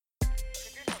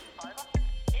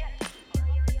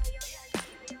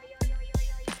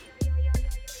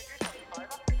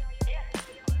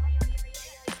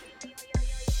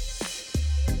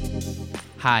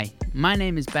Hi, my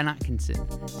name is Ben Atkinson,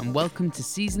 and welcome to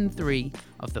Season 3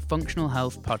 of the Functional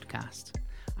Health Podcast.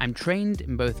 I'm trained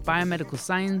in both biomedical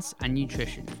science and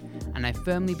nutrition, and I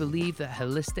firmly believe that a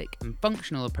holistic and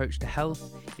functional approach to health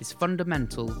is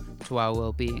fundamental to our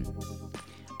well-being.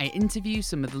 I interview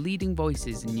some of the leading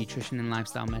voices in nutrition and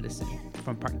lifestyle medicine,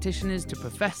 from practitioners to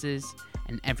professors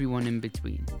and everyone in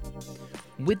between.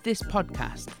 With this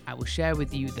podcast, I will share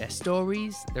with you their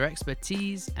stories, their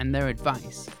expertise, and their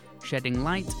advice, shedding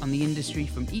light on the industry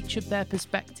from each of their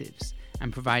perspectives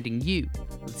and providing you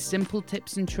with simple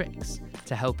tips and tricks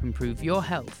to help improve your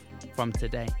health from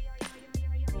today.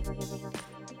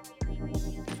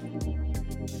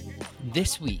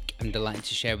 This week, I'm delighted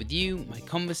to share with you my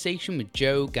conversation with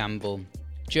Jo Gamble.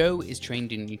 Jo is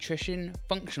trained in nutrition,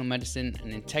 functional medicine,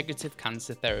 and integrative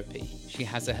cancer therapy. She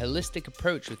has a holistic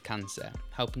approach with cancer,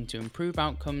 helping to improve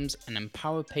outcomes and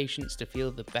empower patients to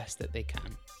feel the best that they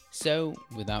can. So,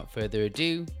 without further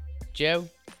ado, Jo,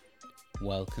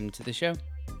 welcome to the show.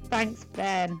 Thanks,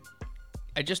 Ben.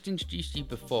 I just introduced you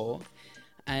before,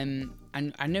 and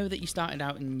I know that you started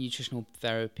out in nutritional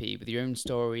therapy with your own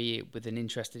story, with an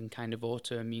interest in kind of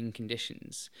autoimmune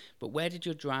conditions. But where did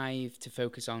your drive to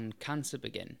focus on cancer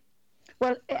begin?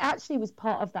 Well, it actually was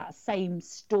part of that same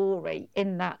story,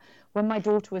 in that when my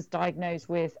daughter was diagnosed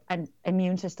with an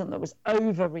immune system that was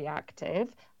overreactive,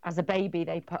 as a baby,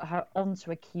 they put her onto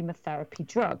a chemotherapy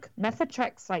drug,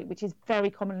 methotrexate, which is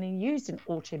very commonly used in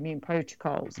autoimmune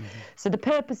protocols. Mm-hmm. So the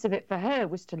purpose of it for her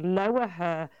was to lower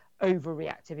her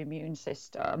overreactive immune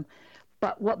system.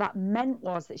 But what that meant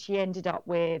was that she ended up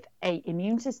with an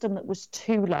immune system that was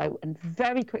too low, and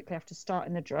very quickly after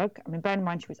starting the drug, I mean, bear in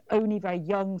mind, she was only very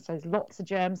young, so there's lots of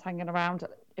germs hanging around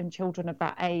in children of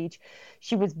that age.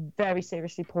 She was very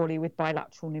seriously poorly with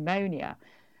bilateral pneumonia.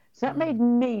 So that made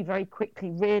me very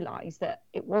quickly realise that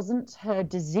it wasn't her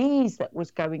disease that was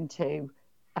going to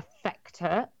affect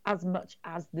her as much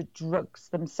as the drugs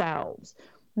themselves.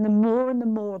 And the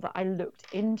more that I looked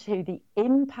into the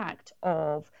impact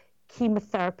of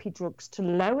chemotherapy drugs to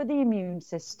lower the immune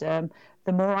system,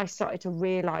 the more I started to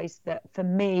realise that for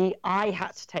me, I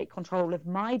had to take control of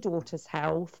my daughter's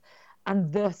health.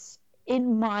 And thus,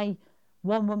 in my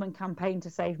One Woman campaign to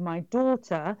save my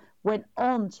daughter, went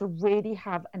on to really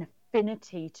have an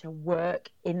affinity to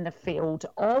work in the field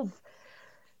of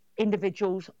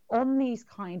individuals on these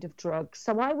kind of drugs.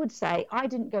 So I would say I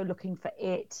didn't go looking for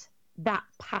it. That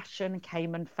passion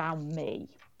came and found me.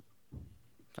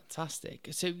 After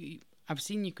I've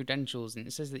seen your credentials, and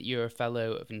it says that you're a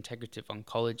fellow of integrative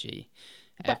oncology.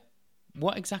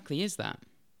 What exactly is that?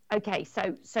 Okay,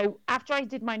 so after I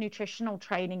did my nutritional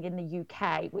training in the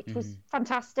UK, which was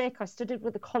fantastic, I studied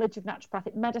with the College of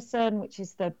Naturopathic Medicine, which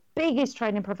is the biggest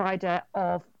training provider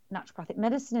of naturopathic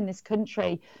medicine in this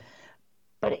country.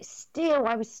 But I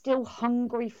was still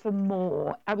hungry for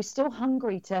more. I was still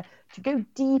hungry to go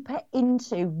deeper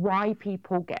into why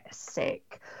people get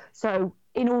sick. So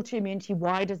in autoimmunity,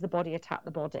 why does the body attack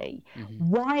the body?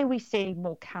 Why are we seeing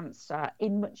more cancer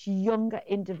in much younger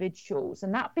individuals?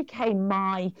 And that became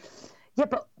my,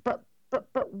 but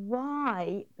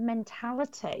why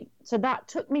mentality? So that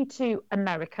took me to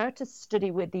America to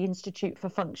study with the Institute for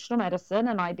Functional Medicine,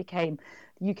 and I became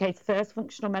the UK's first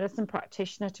functional medicine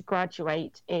practitioner to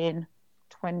graduate in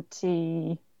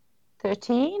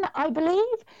 2013, I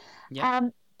believe. Yeah.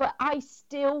 But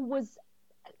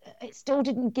it still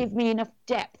didn't give me enough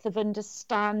depth of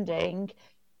understanding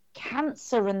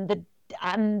cancer and the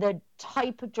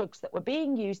type of drugs that were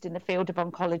being used in the field of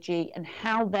oncology and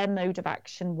how their mode of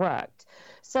action worked.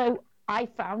 So I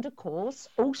found a course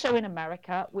also in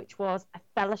America, which was a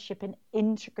fellowship in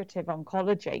integrative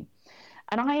oncology.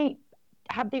 And I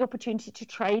had the opportunity to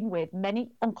train with many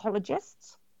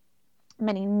oncologists,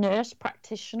 many nurse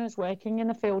practitioners working in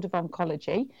the field of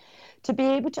oncology, to be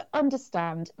able to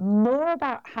understand more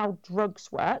about how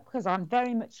drugs work, because I'm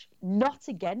very much not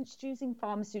against using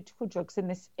pharmaceutical drugs in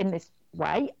this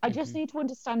way. I just need to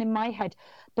understand in my head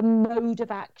the mode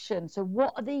of action. So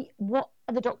what are the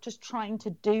doctors trying to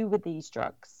do with these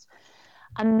drugs?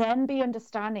 And then be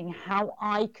understanding how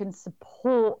I can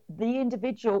support the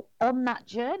individual on that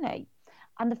journey.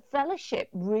 And the fellowship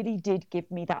really did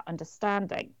give me that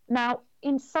understanding. Now,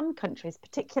 in some countries,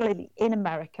 particularly in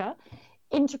America,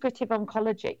 integrative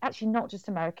oncology, actually not just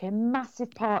America, in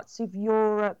massive parts of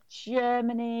Europe,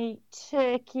 Germany,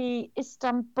 Turkey,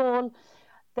 Istanbul,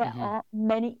 there are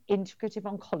many integrative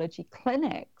oncology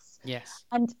clinics. Yes.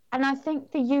 And I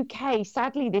think the UK,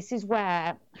 sadly, this is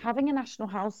where having a National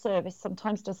Health Service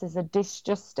sometimes does us a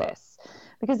disjustice.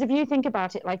 Because if you think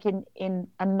about it, like in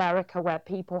America, where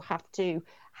people have to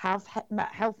have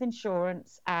health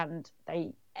insurance and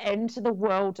they enter the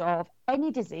world of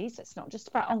any disease. It's not just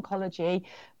about oncology,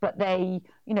 but they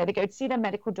go to see their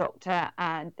medical doctor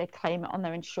and they claim it on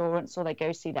their insurance, or they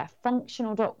go see their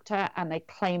functional doctor and they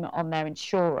claim it on their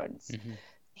insurance. Mm-hmm.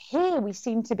 Here we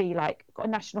seem to be like, got a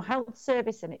national health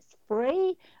service and it's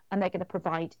free and they're going to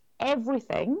provide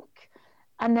everything.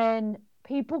 And then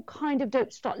people kind of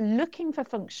don't start looking for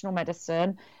functional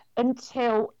medicine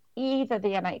until either the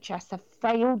NHS have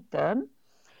failed them,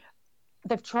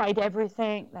 they've tried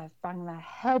everything, they've banged their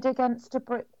head against a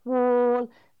brick wall,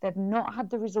 they've not had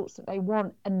the results that they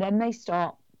want, and then they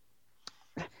start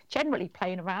generally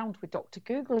playing around with Dr.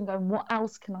 Google and going, what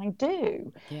else can I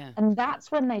do? Yeah. And that's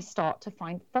when they start to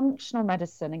find functional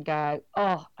medicine and go,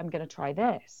 oh, I'm going to try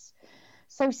this.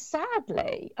 So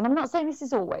sadly, and I'm not saying this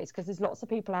is always, because there's lots of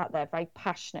people out there very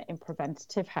passionate in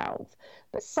preventative health,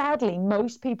 but sadly,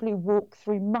 most people who walk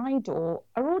through my door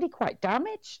are already quite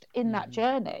damaged in that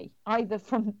journey, either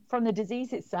from the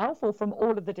disease itself or from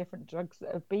all of the different drugs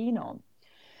that have been on.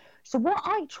 So what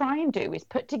I try and do is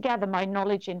put together my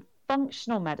knowledge in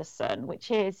functional medicine, which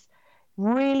is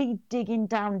really digging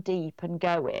down deep and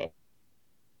going,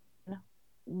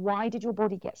 why did your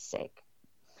body get sick?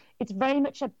 It's very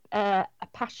much a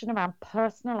passion around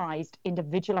personalised,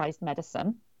 individualised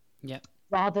medicine,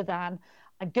 rather than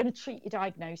I'm going to treat your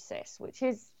diagnosis, which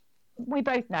is, we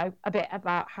both know a bit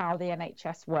about how the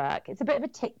NHS work. It's a bit of a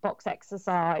tick box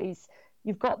exercise.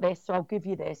 You've got this, so I'll give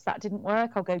you this. That didn't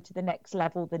work, I'll go to the next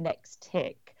level, the next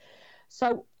tick.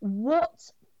 So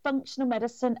what functional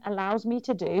medicine allows me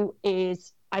to do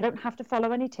is I don't have to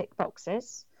follow any tick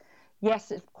boxes.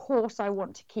 Yes, of course, I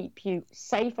want to keep you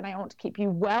safe and I want to keep you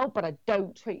well, but I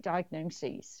don't treat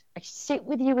diagnoses. I sit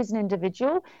with you as an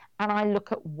individual and I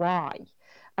look at why.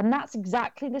 And that's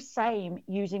exactly the same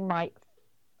using my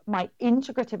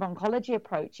integrative oncology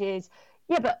approach is,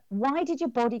 yeah, but why did your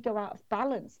body go out of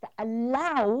balance that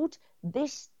allowed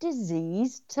this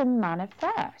disease to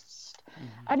manifest?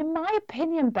 Mm-hmm. And in my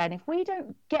opinion, Ben, if we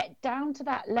don't get down to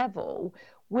that level,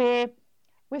 we're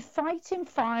fighting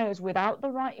fires without the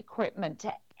right equipment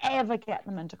to ever get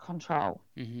them under control.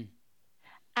 Mm-hmm.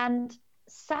 And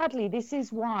sadly, this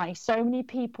is why so many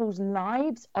people's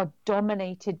lives are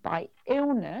dominated by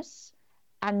illness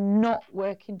and not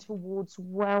working towards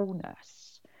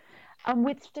wellness. And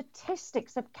with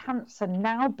statistics of cancer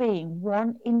now being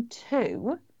 1 in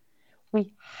 2,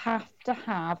 we have to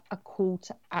have a call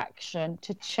to action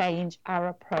to change our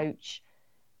approach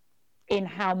in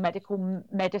how medical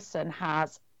medicine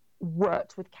has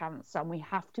worked with cancer, and we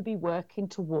have to be working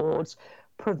towards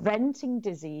preventing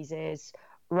diseases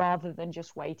rather than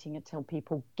just waiting until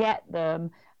people get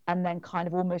them and then kind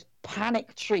of almost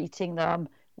panic treating them,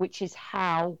 which is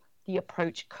how the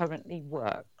approach currently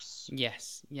works.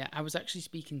 Yes, yeah. I was actually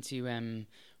speaking to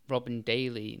Robin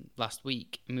Daly last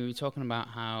week, and we were talking about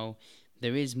how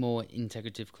there is more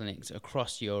integrative clinics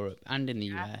across Europe and in the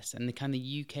US, and the kind of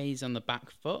UK's on the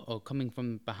back foot or coming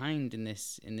from behind in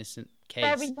this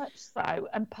case. Very much so.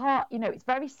 And it's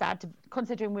very sad,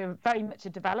 considering we're very much a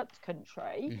developed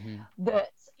country, mm-hmm.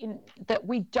 that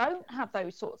we don't have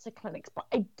those sorts of clinics. But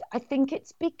I think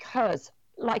it's because,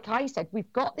 like I said,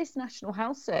 we've got this National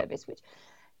Health Service, which,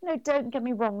 don't get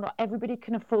me wrong, not everybody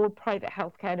can afford private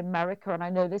healthcare in America. And I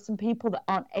know there's some people that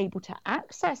aren't able to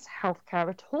access healthcare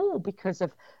at all because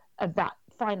of that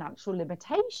financial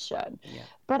limitation. Yeah.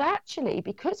 But actually,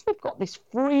 because we've got this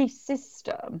free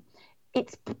system,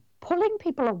 it's pulling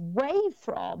people away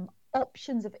from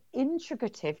options of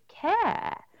integrative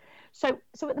care. So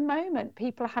at the moment,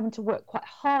 people are having to work quite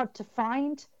hard to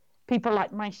find people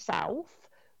like myself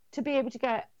to be able to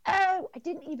go, oh, I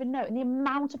didn't even know. And the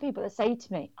amount of people that say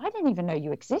to me, I didn't even know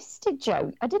you existed,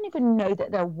 Jo. I didn't even know that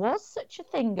there was such a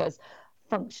thing as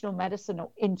functional medicine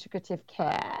or integrative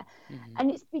care. Mm-hmm.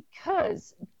 And it's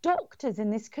because doctors in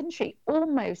this country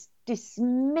almost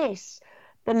dismiss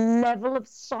the level of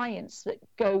science that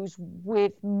goes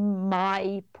with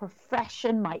my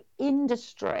profession, my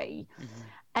industry,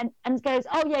 mm-hmm. and goes,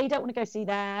 oh, yeah, you don't want to go see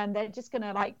them. They're just going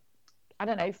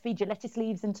to, feed you lettuce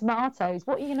leaves and tomatoes.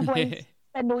 What are you going to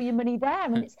spend all your money there?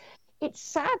 And it's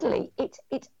sadly,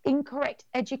 it's incorrect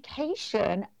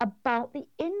education about the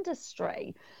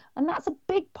industry. And that's a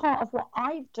big part of what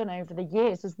I've done over the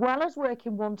years, as well as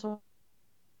working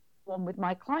one-to-one with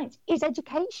my clients, is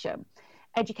education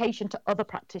to other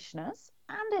practitioners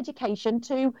and education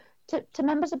to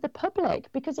members of the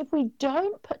public. Because if we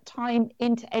don't put time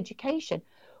into education,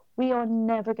 we are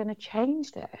never going to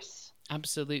change this.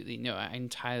 Absolutely. No, I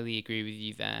entirely agree with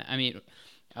you there. I mean,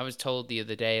 I was told the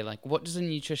other day, what does a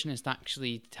nutritionist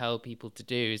actually tell people to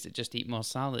do? Is it just eat more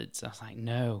salads? I was like,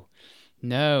 no,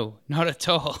 not at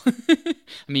all.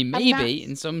 I mean, maybe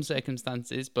in some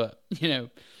circumstances, but,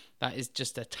 that is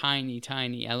just a tiny,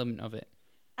 tiny element of it.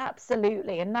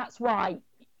 Absolutely. And that's why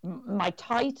my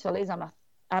title is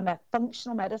I'm a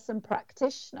functional medicine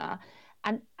practitioner.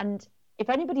 And if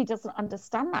anybody doesn't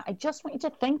understand that, I just want you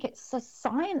to think it's a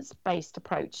science-based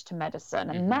approach to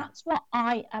medicine. And that's what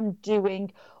I am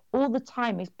doing all the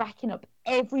time, is backing up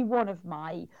every one of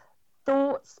my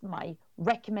thoughts, my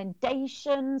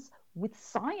recommendations with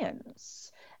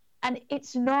science. And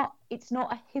it's not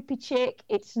a hippie chick,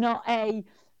 it's not a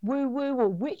woo-woo or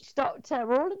witch doctor,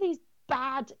 or all of these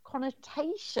bad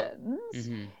connotations.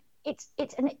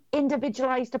 It's an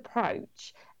individualized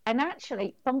approach. And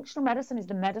actually, functional medicine is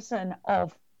the medicine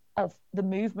of the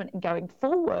movement and going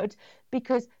forward,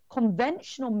 because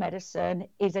conventional medicine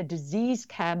is a disease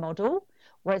care model,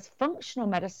 whereas functional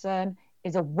medicine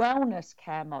is a wellness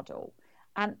care model.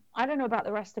 And I don't know about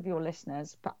the rest of your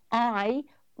listeners, but I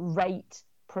rate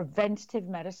preventative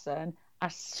medicine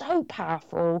as so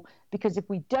powerful, because if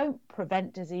we don't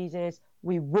prevent diseases,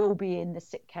 we will be in the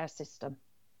sick care system.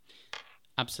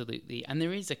 Absolutely. And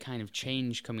there is a kind of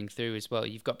change coming through as well.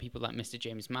 You've got people like Mr.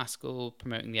 James Maskell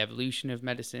promoting the evolution of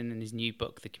medicine in his new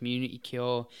book, The Community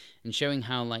Cure, and showing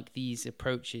how these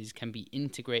approaches can be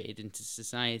integrated into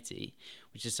society,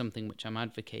 which is something which I'm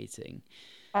advocating.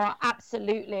 Oh,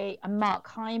 absolutely. And Mark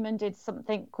Hyman did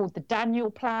something called the Daniel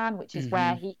Plan, which is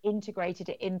where he integrated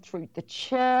it in through the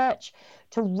church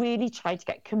to really try to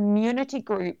get community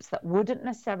groups that wouldn't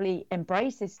necessarily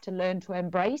embrace this to learn to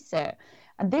embrace it.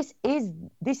 And this is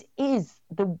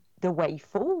the way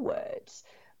forward.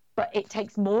 But it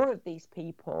takes more of these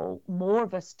people, more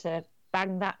of us to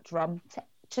bang that drum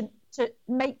to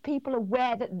make people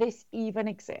aware that this even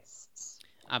exists.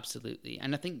 Absolutely.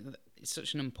 And I think it's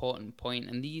such an important point,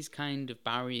 and these kind of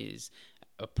barriers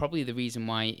are probably the reason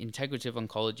why integrative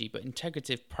oncology, but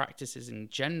integrative practices in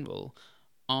general,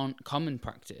 aren't common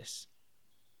practice.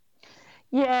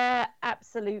 Yeah,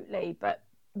 absolutely. But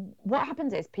what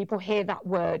happens is people hear that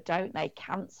word, don't they?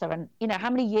 Cancer. And, how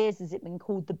many years has it been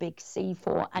called the big C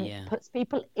for? And it puts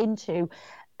people into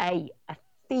a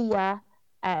fear,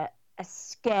 a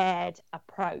scared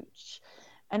approach.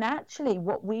 And actually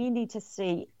what we need to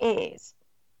see is,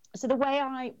 so the way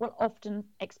I will often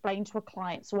explain to a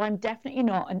client, so I'm definitely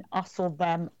not an us or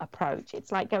them approach.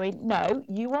 It's like going, no,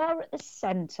 you are at the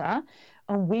center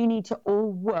and we need to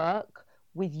all work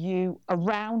with you,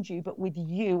 around you, but with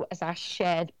you as our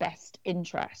shared best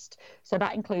interest. So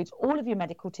that includes all of your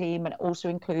medical team, and it also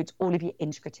includes all of your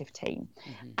integrative team.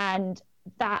 And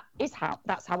that's how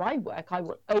I work. I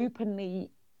will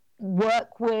openly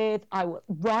work with, I will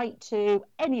write to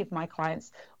any of my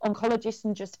clients, oncologists,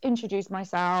 and just introduce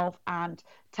myself and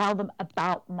tell them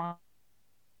about my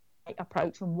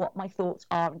approach and what my thoughts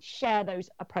are, and share those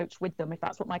approach with them if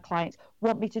that's what my clients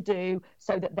want me to do,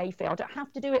 so that they feel I don't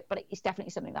have to do it, but it's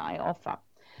definitely something that I offer.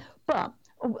 But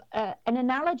an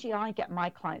analogy I get my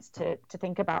clients to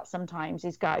think about sometimes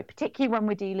is particularly when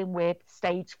we're dealing with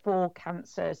stage 4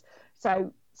 cancers.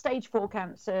 So stage 4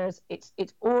 cancers,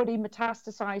 it's already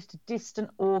metastasized to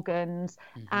distant organs,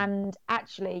 and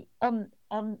actually in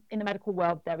the medical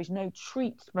world there is no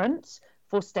treatment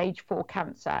for stage 4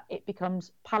 cancer. It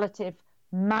becomes palliative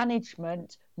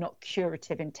management, not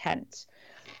curative intent.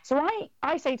 So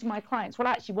I say to my clients, well,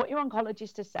 actually what your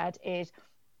oncologist has said is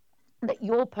that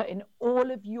you're putting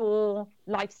all of your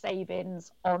life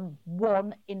savings on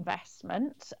one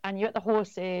investment, and you're at the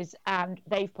horses and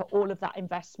they've put all of that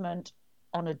investment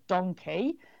on a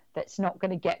donkey that's not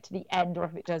going to get to the end, or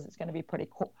if it does, it's going to be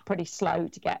pretty slow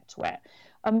to get to it.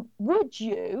 Would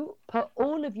you put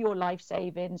all of your life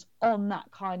savings on that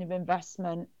kind of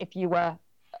investment if you were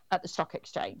at the stock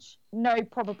exchange? No,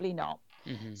 probably not.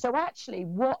 So actually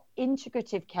what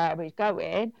integrative care is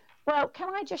going, well,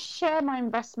 can I just share my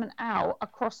investment out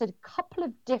across a couple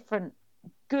of different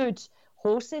good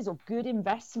horses or good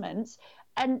investments,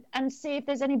 and see if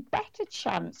there's any better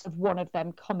chance of one of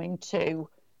them coming to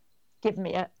give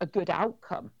me a good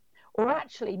outcome? Or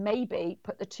actually maybe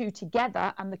put the two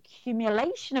together and the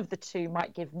accumulation of the two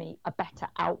might give me a better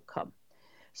outcome.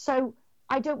 So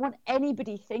I don't want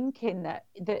anybody thinking that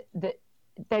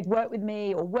they'd work with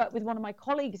me or work with one of my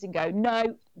colleagues and go,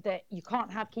 no, that you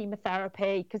can't have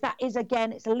chemotherapy, because that is,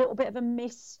 again, it's a little bit of a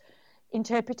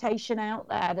misinterpretation out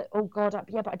there that, oh God,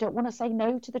 yeah, but I don't want to say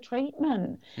no to the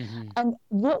treatment. And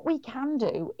what we can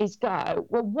do is go,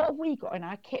 well, what have we got in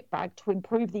our kit bag to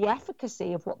improve the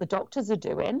efficacy of what the doctors are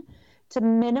doing, to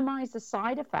minimize the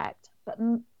side effect,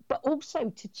 but also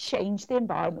to change the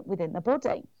environment within the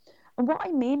body? And what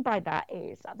I mean by that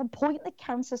is, at the point the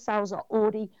cancer cells are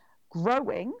already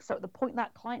growing, so at the point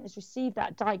that client has received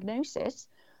that diagnosis,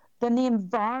 then the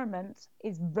environment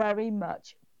is very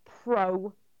much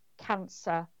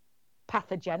pro-cancer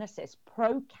pathogenesis,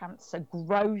 pro-cancer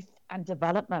growth and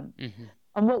development. Mm-hmm.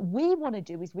 And what we want to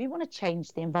do is we want to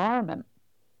change the environment.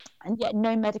 And yet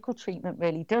no medical treatment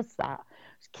really does that.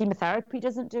 Chemotherapy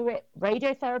doesn't do it.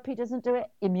 Radiotherapy doesn't do it.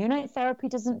 Immunotherapy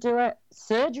doesn't do it.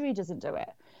 Surgery doesn't do it.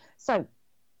 So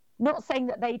not saying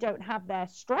that they don't have their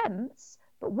strengths,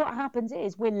 but what happens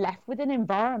is we're left with an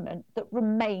environment that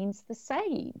remains the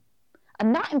same.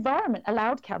 And that environment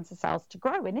allowed cancer cells to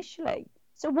grow initially.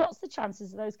 So what's the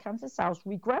chances of those cancer cells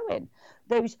regrowing?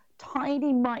 Those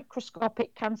tiny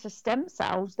microscopic cancer stem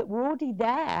cells that were already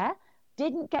there,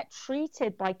 didn't get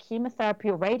treated by chemotherapy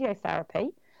or radiotherapy,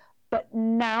 but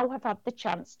now have had the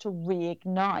chance to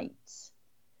reignite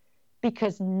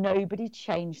because nobody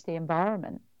changed the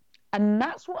environment. And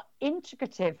that's what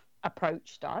integrative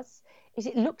approach does, is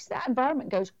it looks at that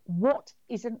environment and goes, what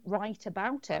isn't right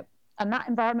about it? And that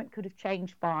environment could have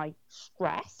changed by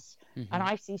stress. Mm-hmm. And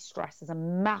I see stress as a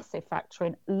massive factor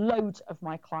in loads of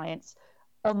my clients'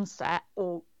 onset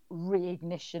or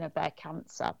reignition of their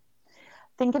cancer.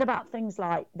 Thinking about things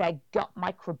like their gut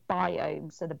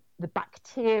microbiome, so the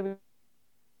bacteria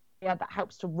that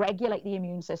helps to regulate the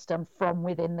immune system from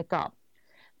within the gut.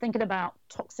 Thinking about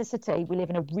toxicity, we live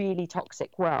in a really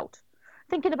toxic world.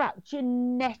 Thinking about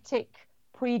genetic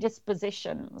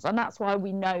predispositions, and that's why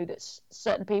we know that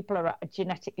certain people are at a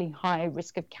genetically higher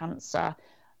risk of cancer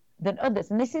than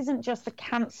others. And this isn't just the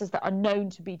cancers that are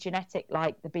known to be genetic,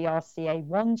 like the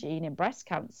BRCA1 gene in breast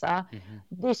cancer. Mm-hmm.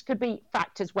 This could be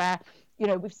factors where,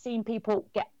 we've seen people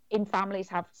get in families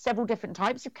have several different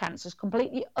types of cancers,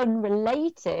 completely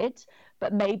unrelated,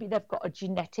 but maybe they've got a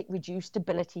genetic reduced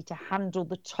ability to handle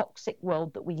the toxic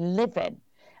world that we live in.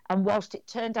 And whilst it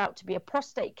turned out to be a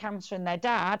prostate cancer in their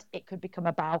dad, it could become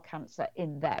a bowel cancer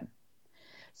in them.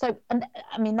 So, and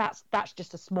I mean, that's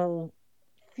just a small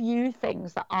few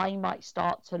things that I might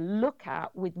start to look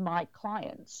at with my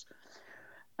clients.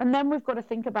 And then we've got to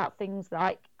think about things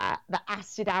like the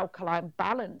acid alkaline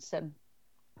balance, and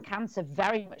cancer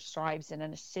very much thrives in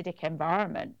an acidic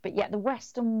environment, but yet the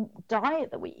Western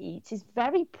diet that we eat is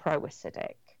very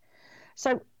pro-acidic.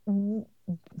 So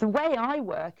the way I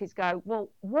work is go,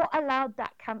 well, what allowed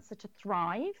that cancer to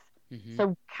thrive? Mm-hmm.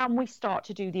 So can we start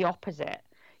to do the opposite?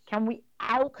 Can we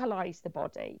alkalize the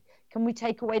body? Can we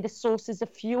take away the sources of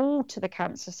fuel to the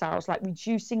cancer cells, like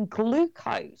reducing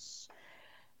glucose?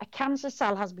 A cancer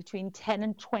cell has between 10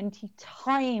 and 20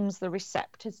 times the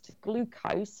receptors to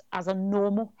glucose as a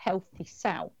normal healthy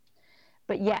cell.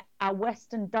 But yet our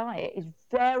Western diet is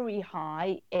very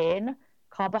high in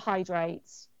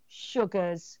carbohydrates,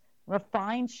 sugars,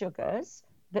 refined sugars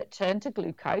that turn to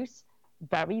glucose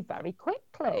very, very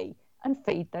quickly and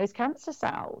feed those cancer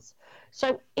cells.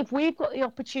 So if we've got the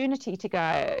opportunity to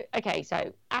go, okay,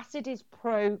 so acid is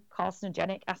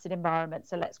pro-carcinogenic acid environment,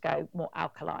 so let's go more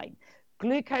alkaline.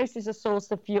 Glucose is a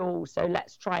source of fuel, so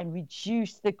let's try and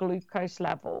reduce the glucose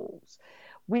levels.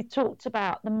 We talked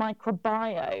about the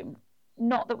microbiome,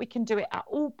 not that we can do it at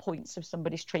all points of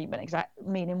somebody's treatment,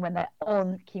 meaning when they're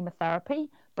on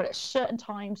chemotherapy, but at certain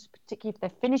times, particularly if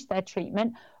they've finished their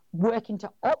treatment, working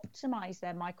to optimize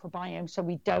their microbiome so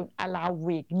we don't allow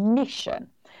reignition.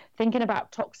 Thinking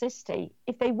about toxicity,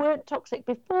 if they weren't toxic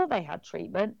before they had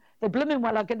treatment, they blooming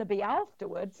well are going to be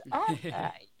afterwards, aren't they?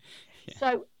 Yeah.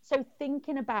 So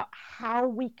thinking about how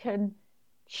we can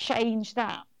change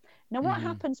that. Now, what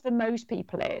happens for most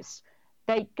people is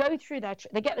they go through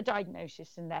they get the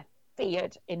diagnosis and they're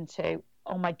feared into,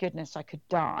 oh my goodness, I could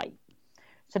die.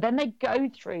 So then they go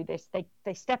through this,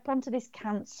 they step onto this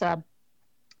cancer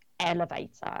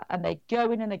elevator and they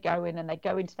go in and they go in and they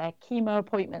go into their chemo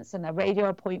appointments and their radio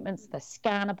appointments, their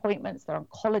scan appointments, their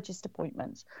oncologist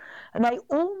appointments. And they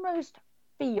almost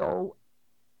feel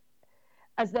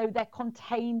as though they're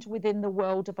contained within the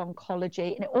world of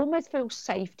oncology. And it almost feels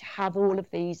safe to have all of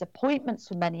these appointments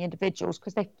for many individuals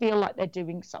because they feel like they're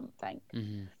doing something.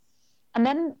 Mm-hmm. And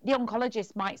then the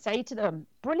oncologist might say to them,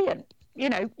 brilliant,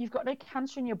 you've got no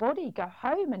cancer in your body, go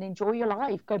home and enjoy your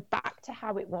life, go back to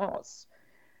how it was.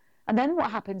 And then what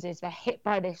happens is they're hit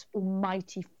by this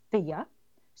almighty fear.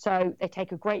 So they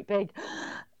take a great big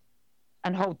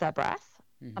and hold their breath.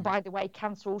 Mm-hmm. And by the way,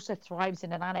 cancer also thrives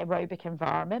in an anaerobic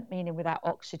environment, meaning without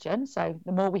oxygen. So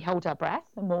the more we hold our breath,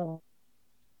 the more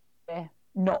we're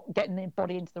not getting the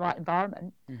body into the right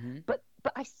environment. Mm-hmm. But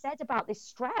I said about this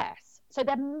stress. So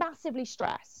they're massively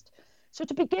stressed. So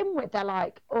to begin with, they're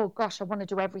like, oh gosh, I want to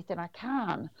do everything I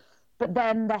can. But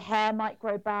then the hair might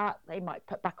grow back. They might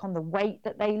put back on the weight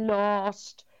that they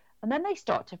lost. And then they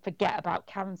start to forget about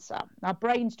cancer. Our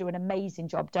brains do an amazing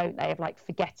job, don't they, of like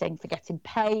forgetting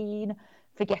pain,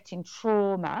 forgetting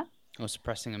trauma. Or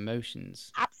suppressing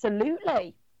emotions.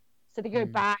 Absolutely. So they go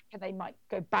back, and they might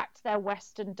go back to their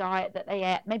Western diet that they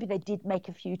ate. Maybe they did make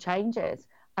a few changes.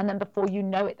 And then before you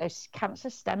know it, those cancer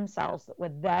stem cells that were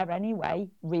there anyway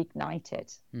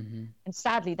reignited. And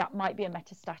sadly, that might be a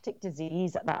metastatic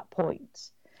disease at that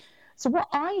point. So what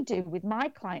I do with my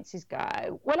clients is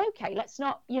go, well, okay, let's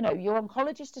not, your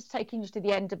oncologist is taking you to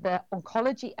the end of the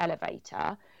oncology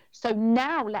elevator. So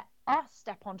now let us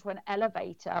step onto an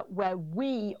elevator where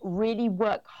we really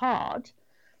work hard.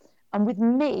 And with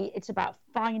me, it's about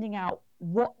finding out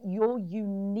what your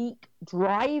unique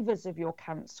drivers of your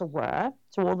cancer were.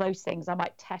 So all those things, I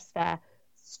might test their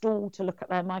stool to look at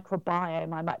their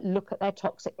microbiome. I might look at their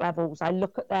toxic levels. I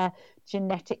look at their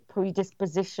genetic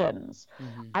predispositions.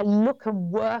 I look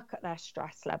and work at their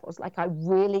stress levels. Like, I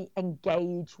really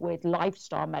engage with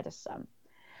lifestyle medicine.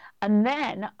 And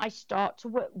then I start to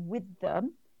work with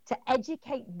them to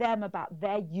educate them about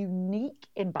their unique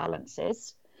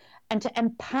imbalances and to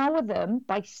empower them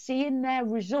by seeing their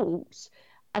results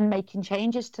and making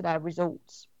changes to their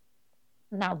results.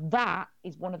 Now, that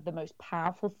is one of the most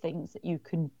powerful things that you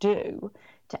can do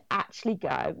to actually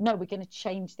go, no, we're going to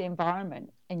change the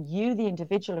environment. And you, the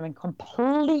individual, are in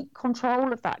complete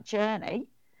control of that journey.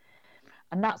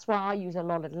 And that's why I use a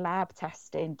lot of lab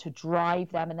testing to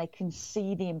drive them, and they can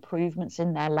see the improvements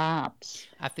in their labs.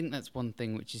 I think that's one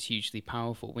thing which is hugely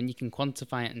powerful. When you can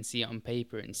quantify it and see it on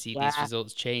paper and see these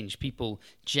results change, people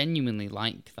genuinely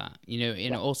like that. And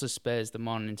it also spurs them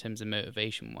on in terms of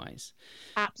motivation-wise.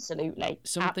 Absolutely.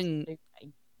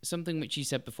 Something which you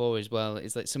said before as well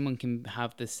is like someone can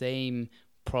have the same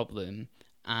problem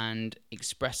and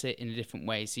express it in a different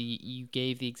way. So you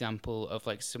gave the example of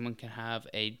like someone can have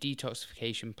a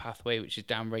detoxification pathway which is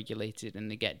downregulated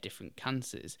and they get different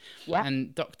cancers.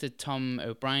 And Dr. Tom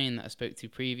O'Brien that I spoke to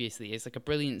previously is like a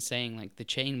brilliant saying, like the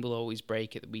chain will always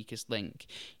break at the weakest link.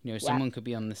 Someone could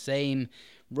be on the same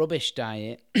rubbish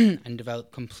diet and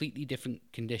develop completely different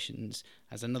conditions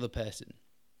as another person.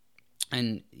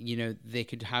 And, they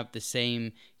could have the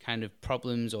same kind of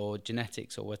problems or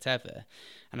genetics or whatever.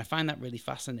 And I find that really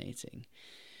fascinating.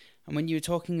 And when you were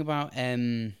talking about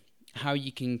how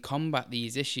you can combat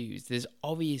these issues, there's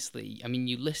obviously,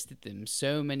 you listed them,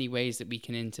 so many ways that we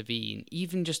can intervene,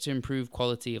 even just to improve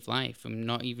quality of life. I'm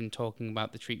not even talking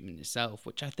about the treatment itself,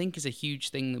 which I think is a huge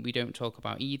thing that we don't talk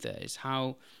about either, is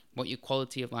what your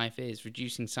quality of life is,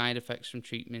 reducing side effects from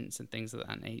treatments and things of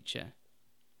that nature.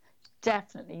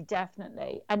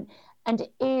 Definitely. And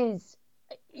it is,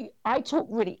 I talk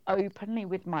really openly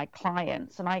with my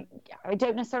clients, and I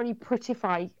don't necessarily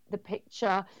prettify the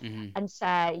picture and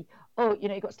say, oh,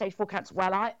 you've got stage 4 cancer.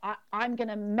 Well, I'm going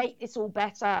to make this all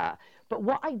better. But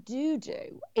what I do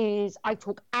is I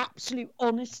talk absolute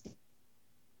honesty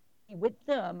with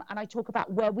them, and I talk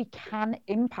about where we can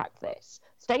impact this.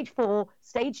 Stage 4,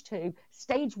 stage 2,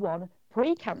 stage 1,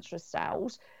 precancerous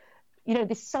cells.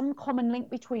 There's some common link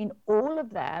between all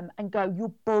of them, and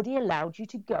your body allowed you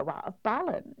to go out of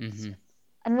balance.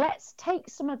 And let's take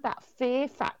some of that fear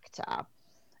factor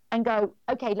and go,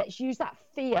 okay, let's use that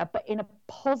fear, but in a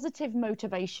positive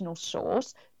motivational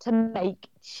source to make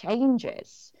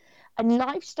changes. And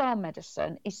lifestyle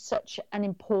medicine is such an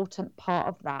important part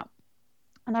of that.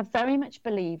 And I very much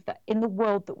believe that in the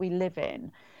world that we live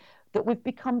in, that we've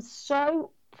become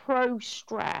so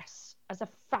pro-stress as a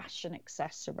fashion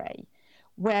accessory,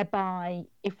 whereby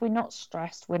if we're not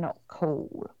stressed, we're not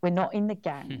cool, we're not in the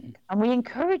gang. And we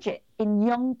encourage it in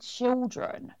young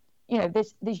children.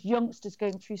 There's youngsters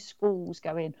going through schools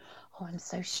going, oh, I'm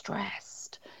so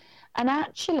stressed. And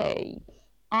actually,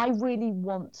 I really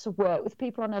want to work with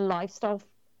people on a lifestyle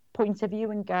point of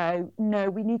view and go, no,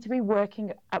 we need to be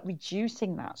working at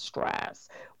reducing that stress.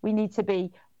 We need to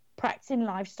be practicing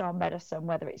lifestyle medicine,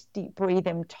 whether it's deep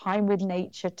breathing, time with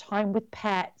nature, time with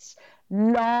pets,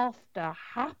 laughter,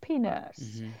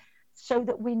 happiness, so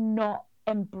that we're not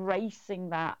embracing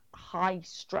that high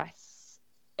stress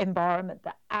environment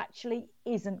that actually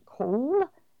isn't cool.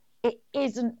 It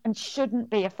isn't and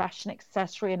shouldn't be a fashion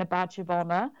accessory and a badge of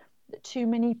honor that too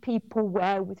many people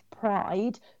wear with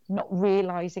pride, not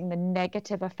realizing the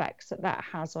negative effects that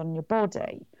has on your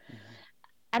body.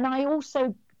 And I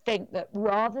also think that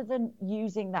rather than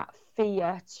using that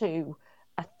fear to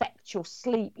affect your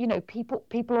sleep, people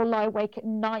will lie awake at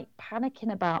night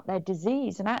panicking about their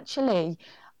disease. And actually,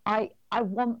 I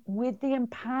want, with the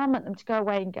empowerment, them to go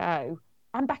away and go,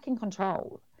 I'm back in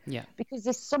control. Yeah. Because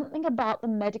there's something about the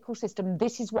medical system.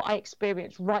 This is what I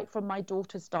experienced right from my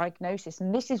daughter's diagnosis.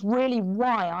 And this is really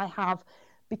why I have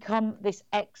become this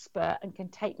expert and can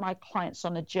take my clients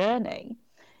on a journey.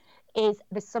 Is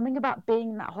there's something about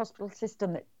being in that hospital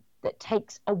system that that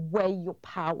takes away your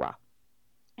power.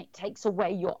 It takes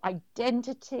away your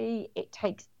identity. It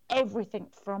takes everything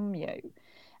from you.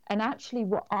 And actually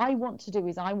what I want to do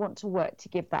is I want to work to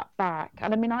give that back.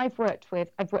 And I mean, I've worked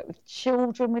with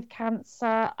children with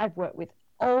cancer. I've worked with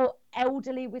all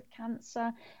elderly with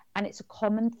cancer, and it's a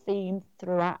common theme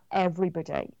throughout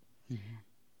everybody.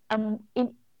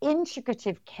 In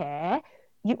integrative care,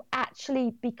 you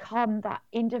actually become that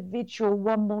individual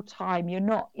one more time. You're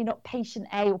not patient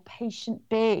A or patient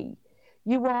B.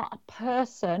 You are a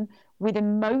person with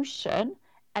emotion,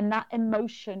 and that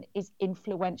emotion is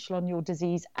influential on your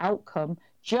disease outcome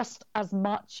just as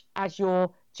much as your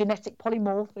genetic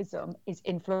polymorphism is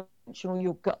influential on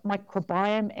your gut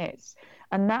microbiome is.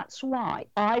 And that's why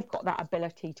I've got that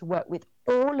ability to work with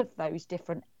all of those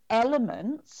different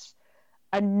elements,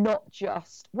 and not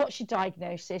just what's your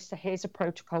diagnosis, so here's a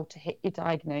protocol to hit your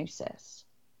diagnosis.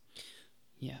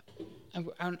 Yeah.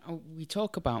 And we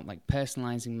talk about like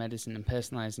personalizing medicine and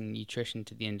personalizing nutrition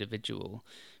to the individual,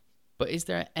 but is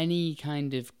there any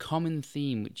kind of common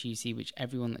theme which you see, which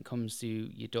everyone that comes to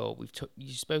your door,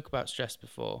 you spoke about stress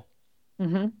before.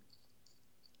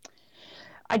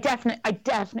 I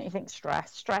definitely think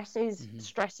stress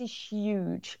is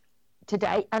huge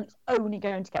today, and it's only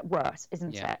going to get worse,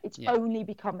 isn't it? It's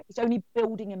only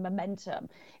building in momentum.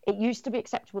 It used to be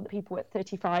acceptable that people work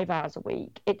 35 hours a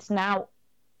week. It's now,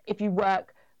 if you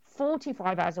work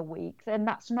 45 hours a week, then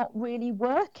that's not really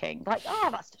working. Like,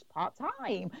 that's just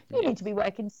part-time. You need to be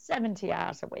working 70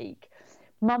 hours a week.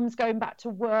 Mums going back to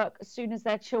work as soon as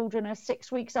their children are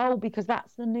 6 weeks old, because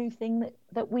that's the new thing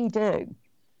that we do.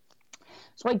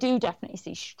 So I do definitely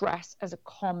see stress as a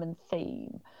common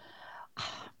theme.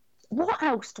 What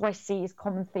else do I see as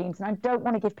common themes? And I don't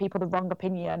want to give people the wrong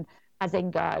opinion, as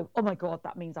in go, oh my God,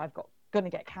 that means going to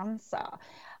get cancer.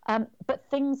 But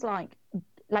things like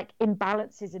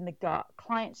imbalances in the gut,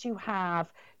 clients who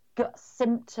have gut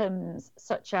symptoms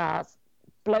such as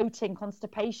bloating,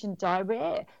 constipation,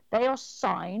 diarrhea, they are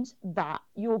signs that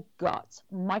your gut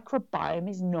microbiome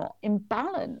is not in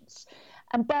balance.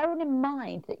 And bearing in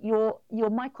mind that your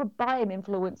microbiome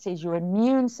influences your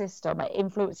immune system, it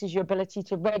influences your ability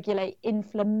to regulate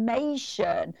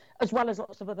inflammation, as well as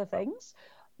lots of other things,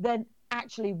 then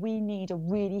actually we need a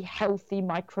really healthy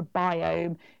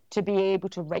microbiome to be able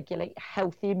to regulate a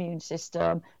healthy immune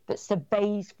system that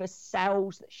surveys for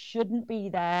cells that shouldn't be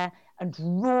there and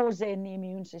draws in the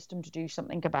immune system to do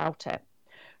something about it.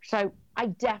 So I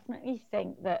definitely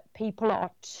think that people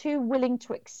are too willing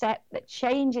to accept that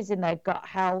changes in their gut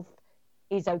health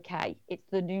is okay. It's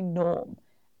the new norm.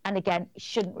 And again, it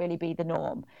shouldn't really be the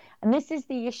norm. And this is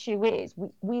the issue is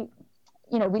we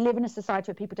live in a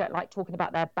society where people don't like talking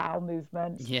about their bowel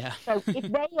movements. Yeah. So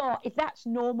if that's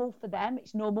normal for them,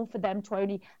 it's normal for them to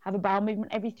only have a bowel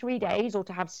movement every 3 days or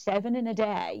to have 7 in a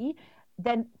day,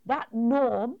 then that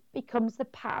norm becomes the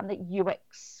pattern that you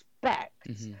expect.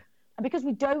 And because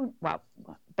we don't, well,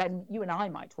 Ben, you and I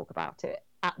might talk about it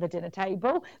at the dinner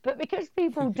table, but because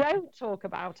people don't talk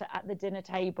about it at the dinner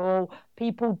table,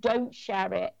 people don't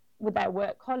share it with their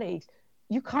work colleagues,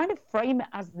 you kind of frame it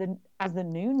as the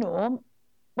new norm.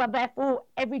 Well, therefore,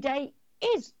 every day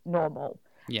is normal.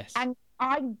 Yes. And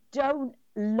I don't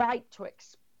like to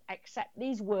accept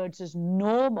these words as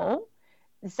normal,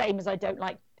 the same as I don't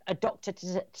like a doctor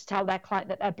to tell their client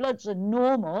that their bloods are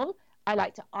normal. I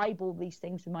like to eyeball these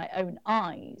things with my own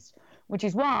eyes, which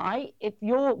is why if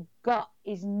your gut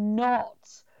is not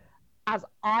as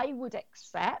I would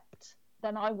accept,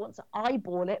 then I want to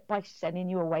eyeball it by sending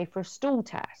you away for a stool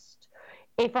test.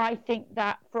 If I think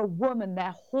that for a woman,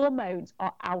 their hormones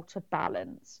are out of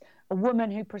balance, a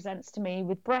woman who presents to me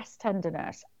with breast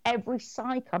tenderness every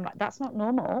cycle, I'm like, that's not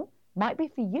normal. Might be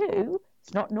for you,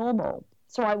 it's not normal.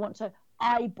 So I want to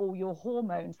eyeball your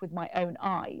hormones with my own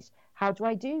eyes. How do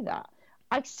I do that?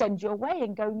 I send you away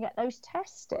and go and get those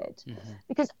tested.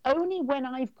 Because only when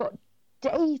I've got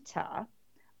data,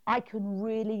 I can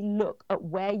really look at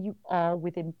where you are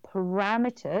within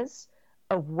parameters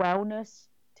of wellness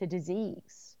to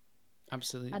disease.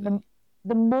 Absolutely. And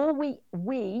the more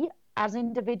we as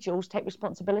individuals take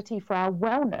responsibility for our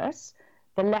wellness,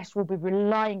 the less we'll be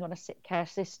relying on a sick care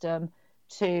system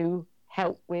to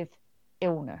help with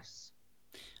illness.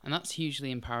 And that's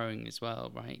hugely empowering as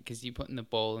well, right? Because you're putting the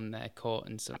ball in their court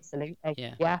and so. Absolutely.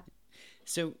 Yeah.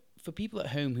 So for people at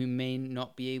home who may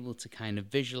not be able to kind of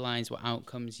visualize what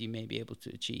outcomes you may be able to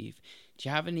achieve, do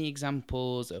you have any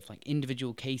examples of like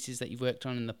individual cases that you've worked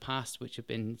on in the past which have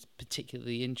been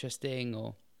particularly interesting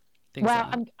or things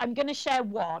like that? Well, I'm going to share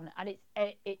one, and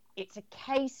it's a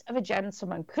case of a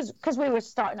gentleman, because we were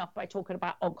starting off by talking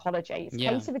about oncology. It's a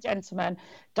case of a gentleman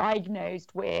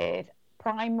diagnosed with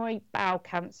primary bowel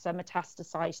cancer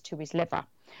metastasized to his liver.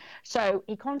 So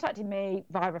he contacted me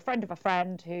via a friend of a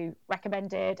friend who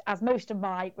recommended, as most of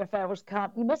my referrals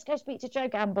come, you must go speak to Joe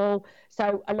Gamble.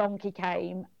 So along he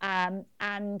came,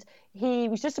 and he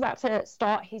was just about to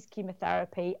start his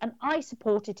chemotherapy, and I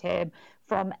supported him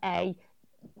from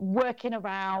working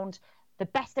around the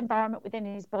best environment within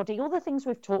his body, all the things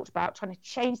we've talked about, trying to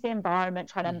change the environment,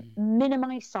 trying to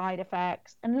minimize side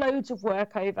effects, and loads of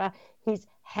work over his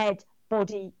head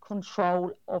body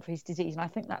control of his disease. And I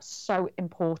think that's so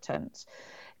important.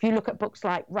 If you look at books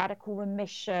like Radical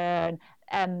Remission,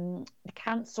 The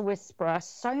Cancer Whisperer,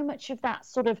 so much of that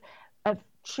sort of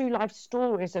true life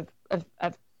stories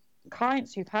of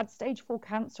clients who've had stage 4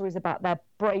 cancer is about their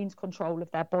brain's control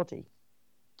of their body,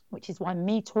 which is why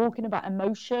me talking about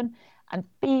emotion and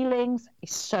feelings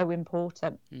is so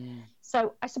important.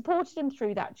 So I supported him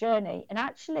through that journey. And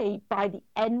actually, by the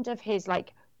end of his,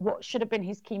 what should have been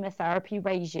his chemotherapy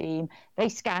regime, they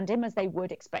scanned him as they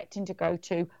would, expecting to go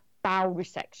to bowel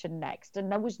resection next.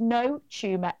 And there was no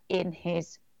tumour in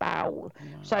his bowel. Wow.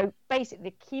 So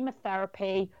basically, the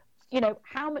chemotherapy,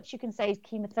 how much you can say is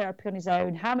chemotherapy on his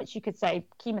own, how much you could say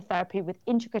chemotherapy with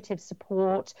integrative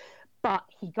support, but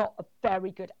he got a very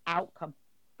good outcome,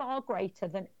 far greater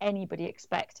than anybody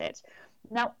expected.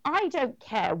 Now, I don't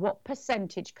care what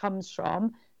percentage comes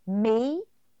from me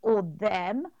or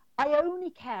them. I only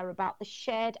care about the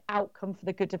shared outcome for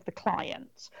the good of the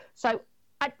client. So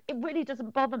it really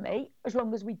doesn't bother me as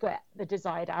long as we get the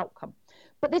desired outcome.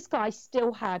 But this guy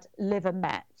still had liver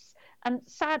mets. And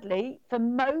sadly, for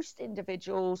most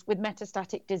individuals with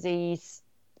metastatic disease,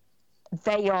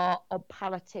 they are on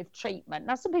palliative treatment.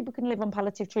 Now, some people can live on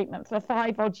palliative treatment for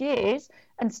 5 odd years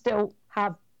and still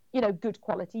have, good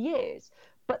quality years.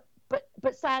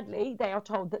 But sadly, they are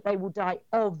told that they will die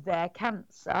of their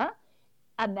cancer,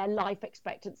 and their life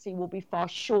expectancy will be far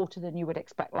shorter than you would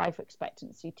expect life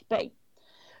expectancy to be.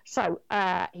 So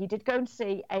he did go and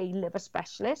see a liver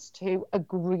specialist who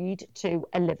agreed to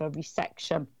a liver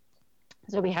resection.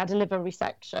 So we had a liver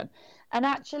resection. And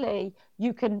actually,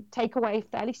 you can take away a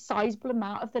fairly sizable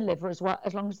amount of the liver as well,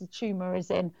 as long as the tumour is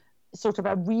in sort of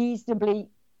a reasonably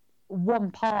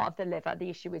one part of the liver. The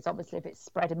issue is obviously if it's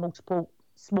spread in multiple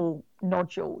small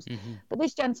nodules. But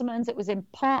this gentleman's, it was in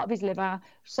part of his liver,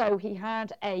 so he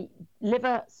had a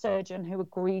liver surgeon who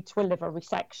agreed to a liver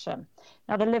resection.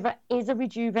 Now, the liver is a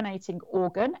rejuvenating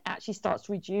organ. It actually starts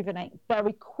to rejuvenate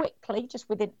very quickly, just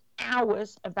within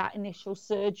hours of that initial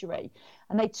surgery,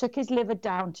 and they took his liver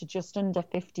down to just under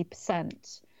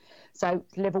 50%. So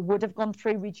the liver would have gone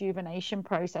through rejuvenation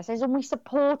processes, and we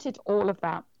supported all of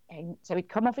that. So he'd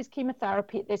come off his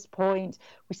chemotherapy at this point.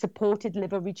 We supported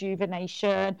liver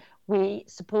rejuvenation. We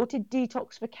supported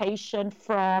detoxification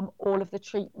from all of the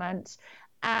treatment.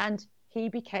 And he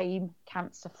became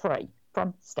cancer-free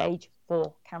from stage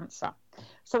 4 cancer.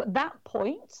 So at that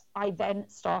point, I then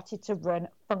started to run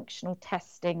functional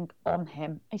testing on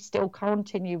him. I still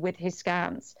continue with his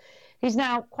scans. He's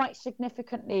now quite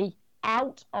significantly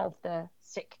out of the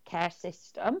sick care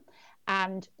system.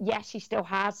 And yes, he still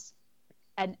has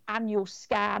an annual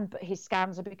scan, but his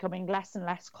scans are becoming less and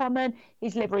less common.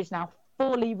 His liver is now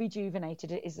fully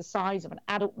rejuvenated. It is the size of an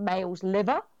adult male's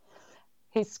liver.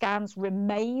 His scans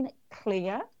remain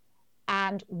clear,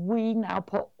 and we now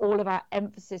put all of our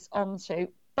emphasis onto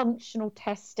functional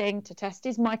testing to test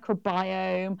his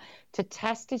microbiome, to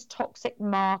test his toxic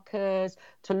markers,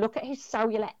 to look at his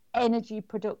cellular energy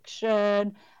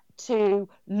production, to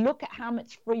look at how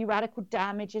much free radical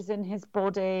damage is in his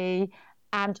body,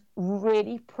 and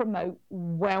really promote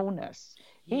wellness.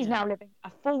 He's now living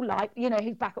a full life.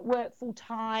 He's back at work full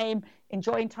time,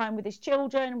 enjoying time with his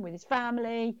children, with his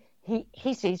family.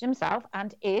 He sees himself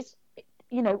and is,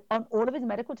 on all of his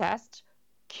medical tests,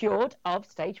 cured of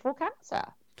stage 4 cancer.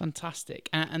 Fantastic.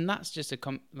 And that's just a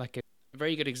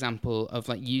very good example of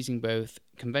using both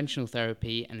conventional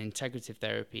therapy and integrative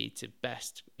therapy to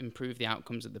best improve the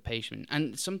outcomes of the patient.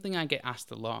 And something I get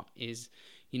asked a lot is,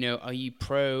 are you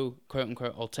pro quote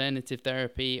unquote alternative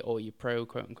therapy, or are you pro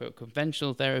quote unquote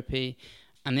conventional therapy?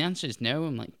 And the answer is no.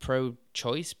 I'm pro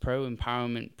choice, pro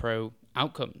empowerment, pro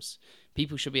outcomes.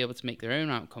 People should be able to make their own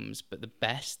outcomes, but the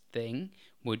best thing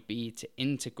would be to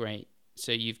integrate.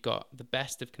 So you've got the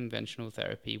best of conventional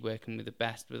therapy working with the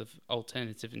best with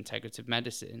alternative integrative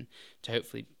medicine to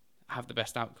hopefully have the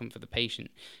best outcome for the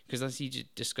patient. Because as you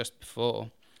discussed before,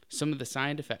 some of the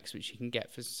side effects which you can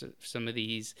get for some of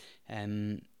these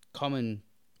common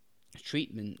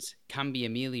treatments can be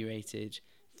ameliorated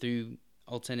through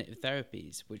alternative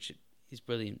therapies, which is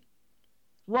brilliant.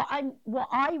 What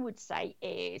I would say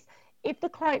is if the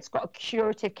client's got a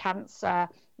curative cancer,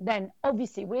 then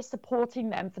obviously we're supporting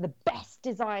them for the best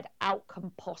desired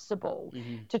outcome possible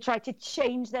to try to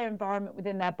change their environment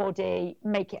within their body,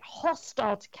 make it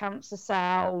hostile to cancer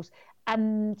cells,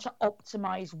 and to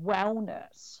optimize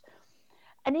wellness.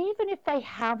 And even if they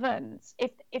haven't,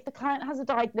 if the client has a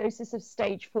diagnosis of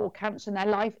stage 4 cancer and their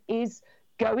life is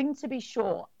going to be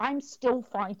short, I'm still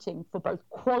fighting for both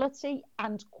quality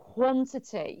and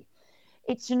quantity.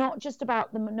 It's not just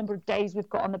about the number of days we've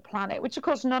got on the planet, which of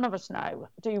course none of us know,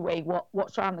 do we,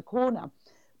 what's around the corner.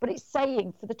 But it's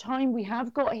saying for the time we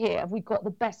have got here, have we got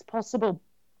the best possible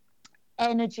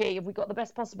energy? Have we got the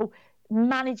best possible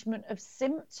management of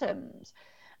symptoms?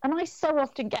 And I so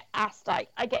often get asked, I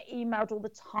get emailed all the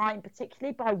time,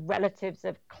 particularly by relatives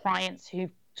of clients who've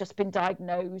just been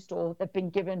diagnosed or they've been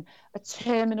given a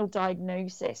terminal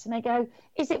diagnosis, and they go,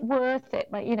 is it worth it?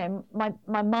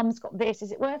 My mum's got this,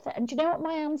 is it worth it? And do you know what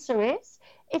my answer is?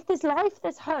 If there's life,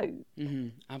 there's hope.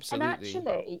 Absolutely. And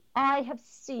actually, I have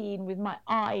seen with my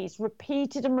eyes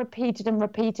repeated and repeated and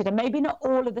repeated, and maybe not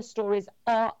all of the stories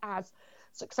are as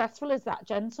successful as that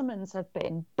gentleman's have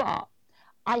been, but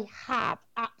I have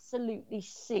absolutely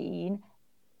seen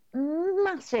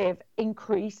massive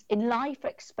increase in life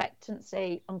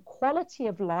expectancy and quality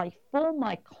of life for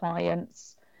my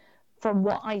clients from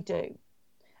what I do.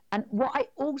 And what I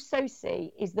also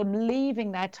see is them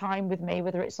leaving their time with me,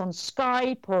 whether it's on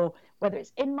Skype or whether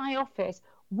it's in my office,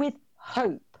 with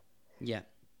hope. Yeah.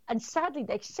 And sadly,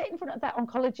 they sit in front of that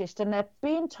oncologist and they're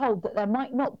being told that there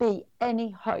might not be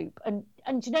any hope. And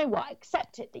you know what?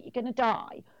 Accept it that you're going to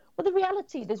die. Well, the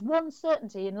reality, there's one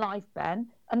certainty in life, Ben,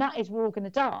 and that is we're all going to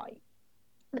die.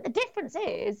 But the difference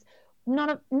is none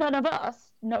of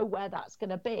us know where that's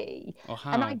going to be. Or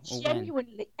how, and I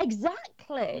genuinely,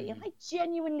 exactly, I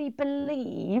genuinely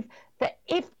believe that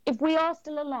if we are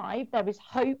still alive, there is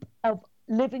hope of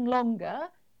living longer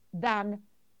than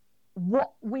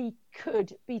what we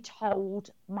could be told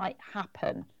might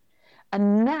happen.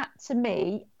 And that, to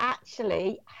me,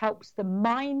 actually helps the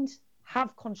mind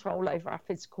have control over our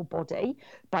physical body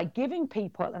by giving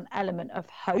people an element of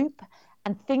hope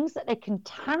and things that they can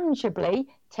tangibly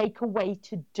take away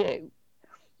to do.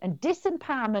 And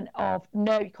disempowerment of,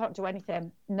 no, you can't do anything.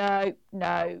 No,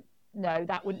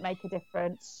 that wouldn't make a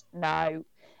difference. No.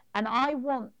 And I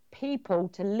want people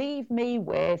to leave me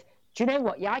with, do you know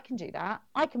what? Yeah, I can do that.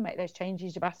 I can make those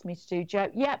changes you've asked me to do, Joe.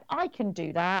 Yep, I can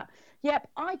do that. Yep,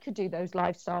 I could do those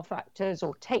lifestyle factors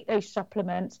or take those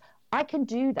supplements. I can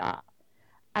do that.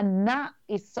 And that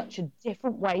is such a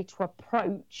different way to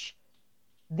approach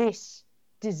this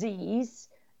disease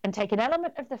and take an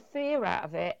element of the fear out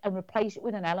of it and replace it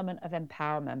with an element of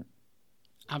empowerment.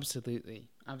 Absolutely.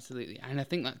 And I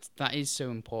think that is so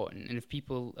important. And if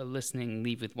people are listening,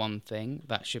 leave with one thing,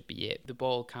 that should be it. The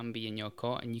ball can be in your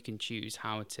court and you can choose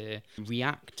how to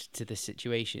react to the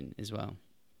situation as well.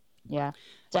 Yeah,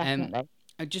 definitely.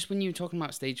 Just when you were talking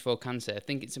about stage 4 cancer, I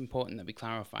think it's important that we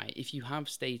clarify, if you have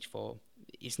stage 4,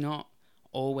 it's not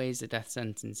always a death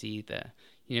sentence either.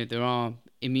 You know, there are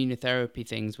immunotherapy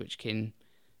things which can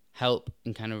help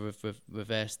and kind of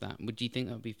reverse that. Would you think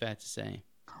that would be fair to say?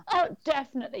 Oh,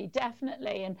 definitely.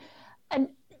 And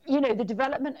you know, the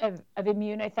development of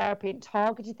immunotherapy and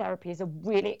targeted therapy is a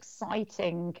really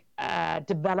exciting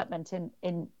development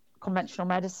in conventional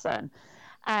medicine.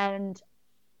 And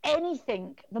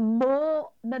anything, the more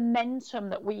momentum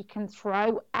that we can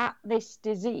throw at this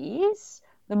disease,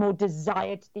 the more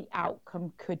desired the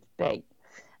outcome could be.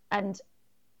 And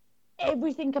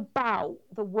everything about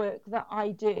the work that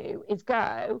I do is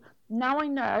go, now I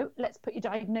know, let's put your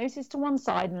diagnosis to one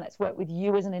side and let's work with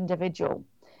you as an individual.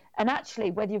 And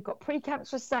actually, whether you've got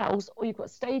precancerous cells or you've got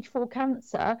stage 4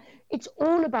 cancer, it's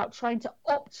all about trying to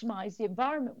optimize the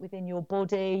environment within your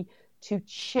body to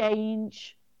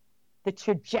change the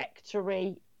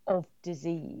trajectory of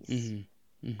disease.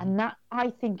 And that, I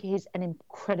think, is an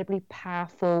incredibly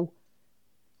powerful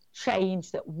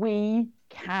change that we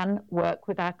can work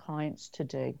with our clients to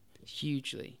do.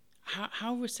 Hugely.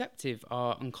 How receptive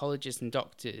are oncologists and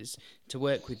doctors to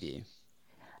work with you?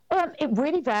 It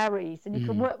really varies, and you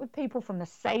can work with people from the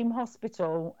same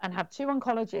hospital and have two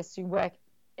oncologists who work,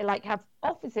 like, have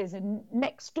offices and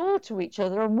next door to each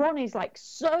other, and one is like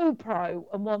so pro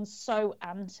and one's so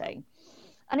anti.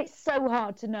 And it's so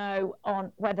hard to know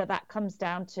on whether that comes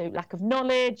down to lack of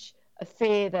knowledge, a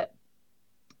fear that,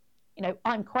 you know,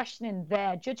 I'm questioning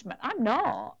their judgment. I'm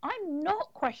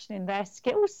not questioning their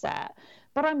skill set,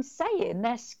 but I'm saying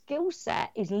their skill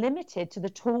set is limited to the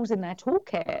tools in their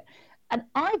toolkit. And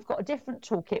I've got a different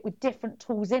toolkit with different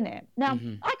tools in it. Now,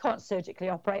 I can't surgically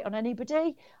operate on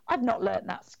anybody. I've not learned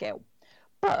that skill.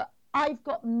 But I've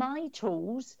got my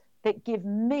tools that give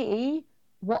me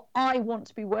what I want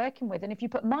to be working with. And if you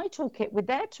put my toolkit with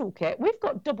their toolkit, we've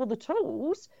got double the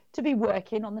tools to be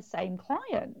working on the same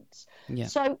client. Yeah.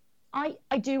 So I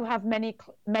do have many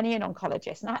an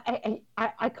oncologist, and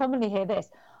I commonly hear this: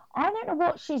 I don't know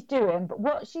what she's doing, but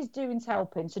what she's doing is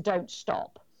helping, so don't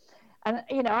stop. And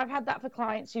I've had that for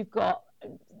clients who've got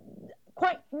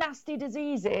quite nasty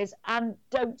diseases and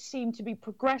don't seem to be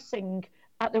progressing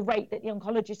at the rate that the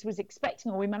oncologist was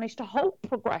expecting, or we managed to halt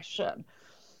progression.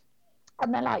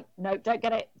 And they're like, no, don't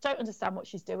get it, don't understand what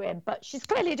she's doing, but she's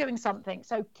clearly doing something,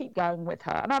 so keep going with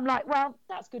her. And I'm like, well,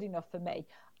 that's good enough for me.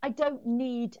 I don't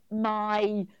need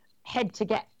my head to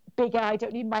get bigger. I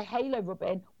don't need my halo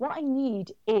rubbing. What I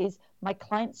need is my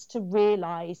clients to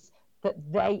realize that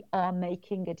they are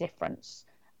making a difference.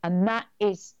 And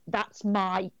that's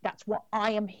what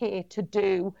I am here to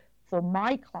do for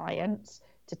my clients,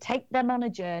 to take them on a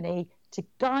journey, to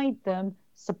guide them,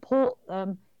 support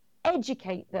them,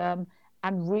 educate them,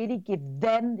 and really give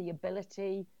them the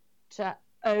ability to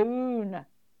own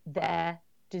their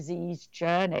disease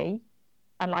journey.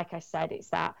 And like I said, it's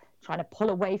that trying to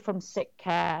pull away from sick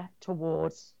care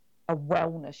towards a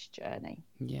wellness journey.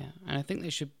 Yeah, and I think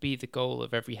this should be the goal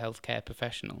of every healthcare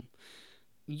professional.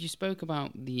 You spoke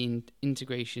about the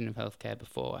integration of healthcare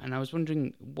before, and I was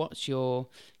wondering, what's your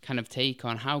kind of take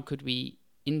on how could we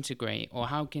integrate, or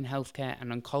how can healthcare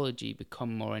and oncology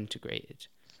become more integrated?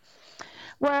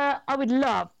 Well, I would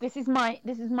love, this is my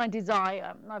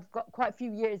desire. I've got quite a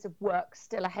few years of work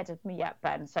still ahead of me yet,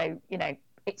 Ben. So,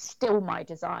 it's still my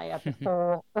desire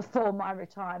before my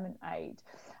retirement age.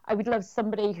 I would love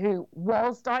somebody who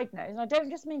was diagnosed, and I don't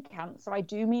just mean cancer, I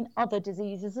do mean other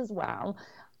diseases as well.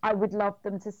 I would love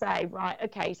them to say, right,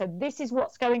 okay, so this is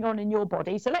what's going on in your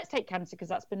body. So let's take cancer, because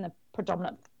that's been the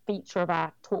predominant feature of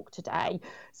our talk today.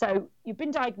 So you've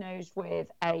been diagnosed with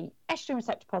a estrogen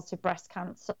receptor positive breast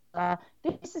cancer.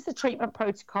 This is the treatment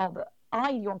protocol that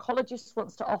the oncologist,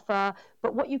 wants to offer.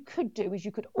 But what you could do is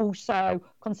you could also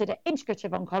consider integrative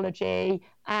oncology,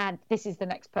 and this is the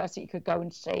next person you could go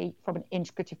and see from an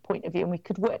integrative point of view, and we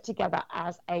could work together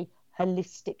as a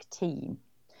holistic team.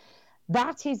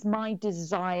 That is my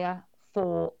desire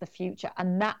for the future,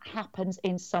 and that happens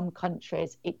in some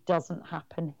countries. It doesn't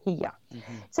happen here.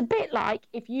 Mm-hmm. It's a bit like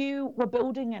if you were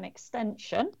building an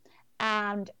extension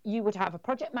and you would have a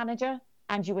project manager,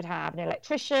 and you would have an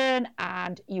electrician,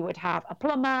 and you would have a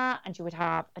plumber, and you would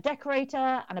have a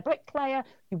decorator and a bricklayer.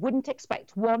 You wouldn't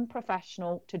expect one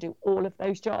professional to do all of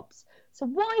those jobs. So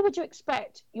why would you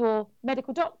expect your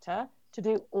medical doctor to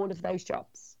do all of those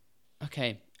jobs?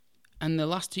 Okay. And the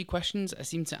last two questions I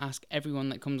seem to ask everyone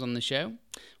that comes on the show.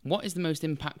 What is the most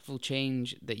impactful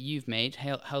change that you've made,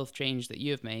 health change that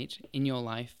you've made in your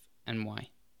life, and why?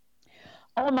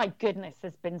 Oh my goodness,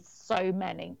 there's been so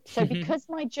many. So because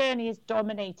my journey is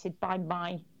dominated by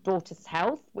my daughter's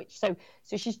health, so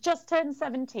she's just turned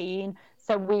 17,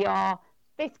 so we are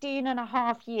 15 and a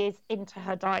half years into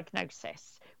her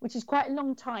diagnosis, which is quite a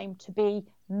long time to be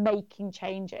making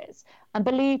changes. And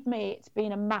believe me, it's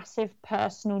been a massive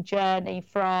personal journey,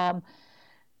 from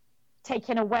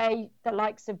taking away the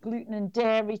likes of gluten and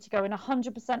dairy to going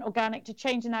 100% organic, to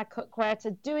changing our cookware,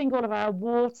 to doing all of our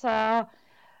water.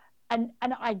 And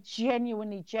I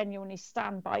genuinely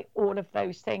stand by all of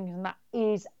those things. And that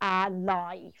is our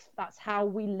life. That's how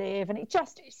we live. And it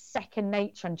just is second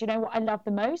nature. And do you know what I love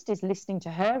the most is listening to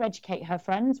her educate her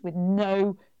friends with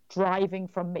no driving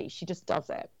from me. She just does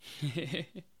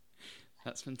it.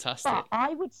 That's fantastic. But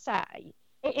I would say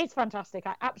it is fantastic.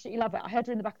 I absolutely love it. I heard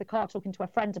her in the back of the car talking to a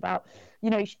friend about,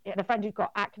 a friend who'd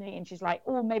got acne, and she's like,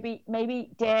 oh, maybe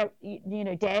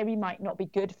dairy might not be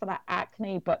good for that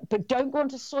acne, but don't go on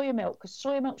to soya milk, because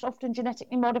soya milk's often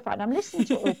genetically modified. And I'm listening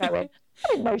to it all going, I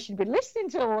didn't know she'd been listening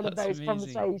to all of those amazing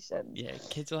conversations. Yeah,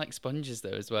 kids are like sponges though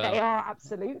as well. They are,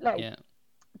 absolutely. Yeah.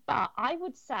 But I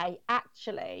would say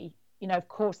actually, of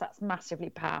course that's massively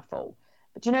powerful.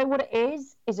 But do you know what it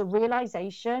is? Is a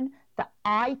realization that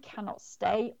I cannot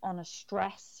stay on a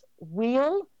stress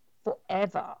wheel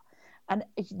forever. And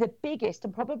the biggest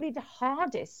and probably the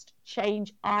hardest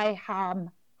change I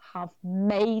have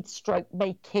made /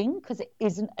 making, because it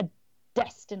isn't a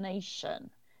destination,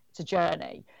 it's a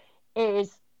journey,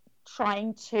 is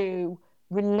trying to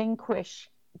relinquish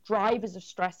drivers of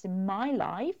stress in my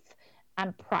life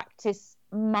and practice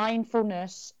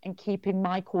mindfulness and keeping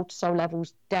my cortisol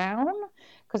levels down,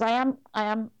 because I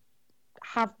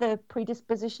have the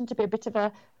predisposition to be a bit of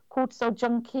a cortisol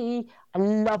junkie. I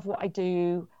love what I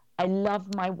do. I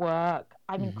love my work.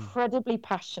 I'm incredibly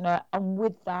passionate, and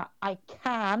with that I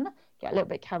can get a little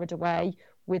bit carried away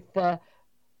with the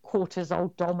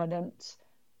cortisol dominant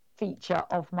feature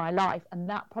of my life. And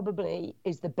that probably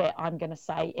is the bit I'm going to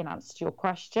say in answer to your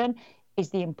question, is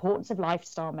the importance of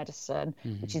lifestyle medicine,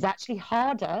 which is actually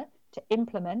harder to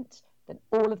implement than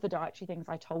all of the dietary things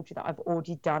I told you that I've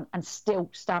already done and still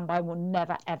stand by, will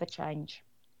never, ever change.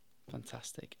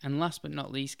 Fantastic. And last but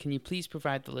not least, can you please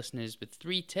provide the listeners with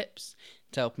 3 tips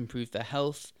to help improve their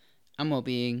health and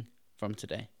well-being from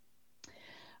today?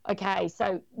 Okay,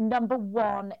 so number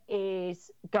 1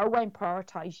 is go away and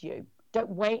prioritize you. Don't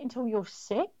wait until you're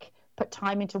sick. Put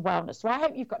time into wellness. So I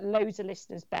hope you've got loads of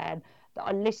listeners, Ben, that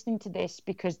are listening to this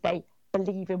because they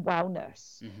believe in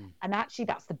wellness. And actually,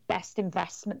 that's the best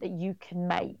investment that you can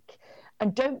make.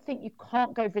 And don't think you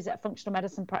can't go visit a functional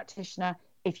medicine practitioner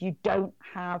if you don't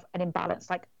have an imbalance.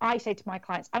 Like I say to my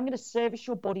clients, I'm going to service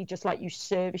your body just like you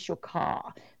service your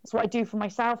car. That's what I do for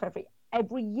myself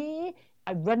every year.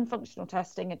 I run functional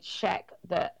testing and check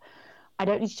that I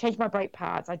don't need to change my brake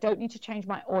pads. I don't need to change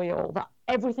my oil, that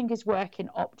everything is working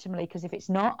optimally, because if it's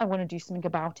not, I want to do something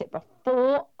about it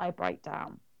before I break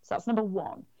down. So that's number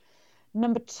 1.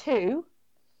 Number 2,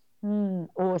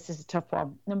 this is a tough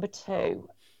one. Number 2,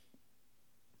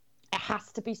 it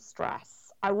has to be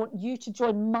stress. I want you to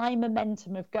join my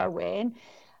momentum of going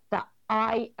that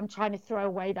I am trying to throw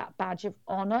away that badge of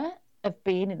honor of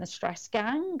being in the stress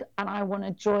gang, and I want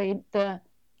to join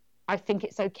I think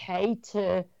it's okay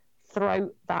to throw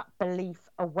that belief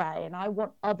away, and I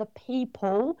want other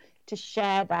people to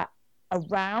share that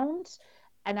around,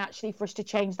 and actually for us to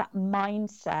change that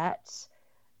mindset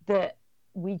that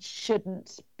we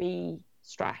shouldn't be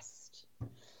stressed.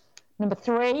 Number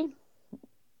 3,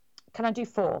 can I do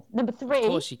 4? Number 3, of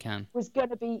course you can, was going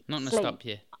to be not going to sleep. stop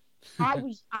you.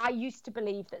 I used to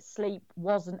believe that sleep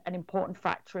wasn't an important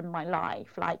factor in my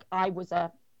life. Like I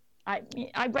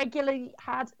regularly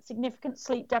had significant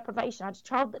sleep deprivation. I had a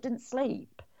child that didn't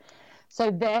sleep. So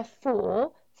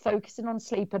therefore, focusing on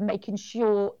sleep and making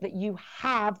sure that you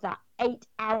have that 8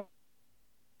 hours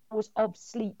of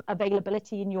sleep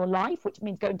availability in your life, which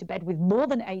means going to bed with more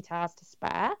than 8 hours to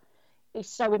spare, is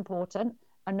so important.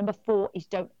 And number 4 is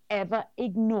don't ever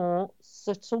ignore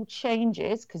subtle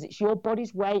changes, because it's your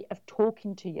body's way of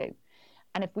talking to you.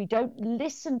 And if we don't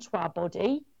listen to our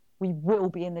body, we will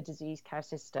be in the disease care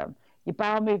system. Your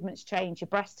bowel movements change, your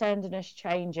breast tenderness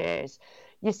changes,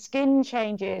 your skin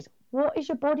changes. What is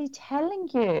your body telling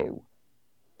you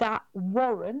that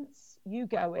warrants you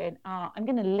going, I'm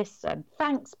going to listen.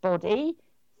 Thanks, body.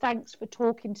 Thanks for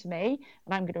talking to me.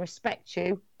 And I'm going to respect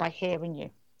you by hearing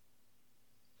you.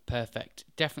 Perfect.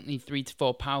 Definitely 3 to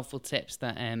 4 powerful tips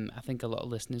that I think a lot of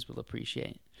listeners will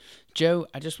appreciate. Joe,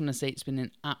 I just want to say it's been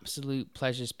an absolute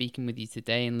pleasure speaking with you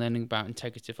today and learning about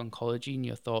integrative oncology and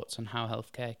your thoughts on how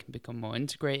healthcare can become more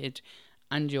integrated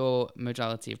and your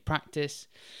modality of practice.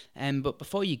 But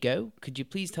before you go, could you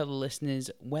please tell the listeners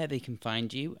where they can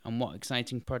find you and what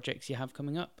exciting projects you have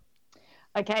coming up?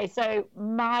 Okay, so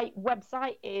my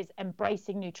website is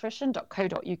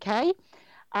embracingnutrition.co.uk,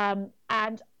 and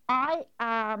I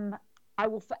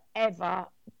will forever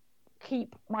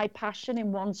keep my passion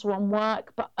in one-to-one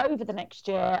work, but over the next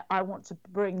year, I want to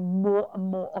bring more and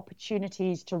more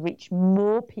opportunities to reach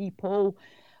more people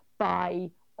by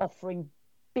offering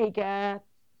bigger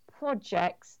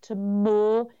projects to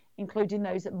more, including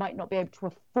those that might not be able to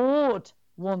afford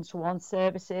one-to-one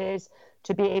services,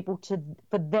 to be able to,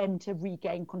 for them to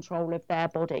regain control of their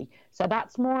body. So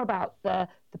that's more about the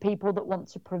people that want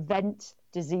to prevent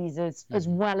diseases, as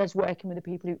well as working with the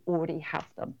people who already have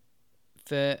them.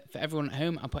 For everyone at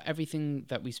home, I'll put everything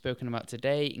that we've spoken about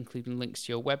today, including links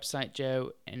to your website,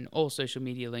 Joe, and all social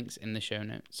media links in the show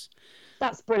notes.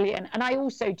 That's brilliant. And I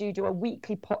also do a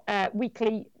weekly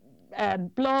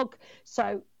blog,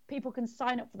 so people can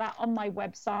sign up for that on my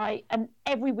website, and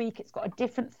every week it's got a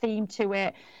different theme to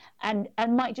it, and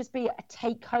might just be a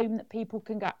take home that people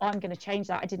can go, I'm going to change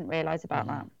that. I didn't realize about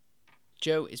that.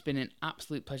 Joe, it's been an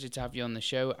absolute pleasure to have you on the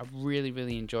show. I've really,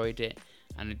 really enjoyed it,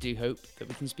 and I do hope that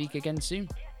we can speak again soon.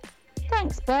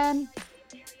 Thanks, Ben.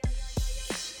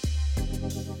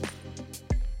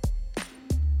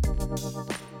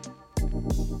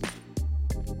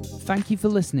 Thank you for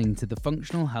listening to the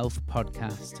Functional Health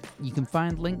Podcast. You can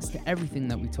find links to everything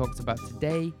that we talked about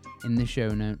today in the show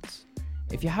notes.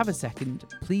 If you have a second,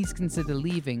 please consider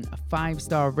leaving a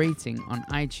 5-star rating on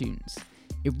iTunes.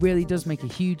 It really does make a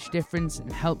huge difference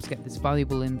and helps get this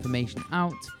valuable information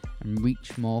out and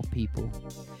reach more people.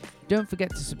 Don't forget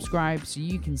to subscribe so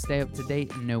you can stay up to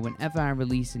date and know whenever I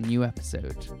release a new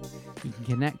episode. You can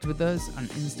connect with us on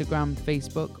Instagram,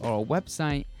 Facebook, or our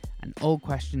website, and all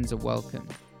questions are welcome.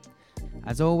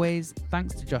 As always,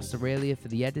 thanks to Josh Aurelia for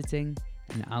the editing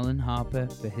and Alan Harper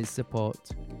for his support.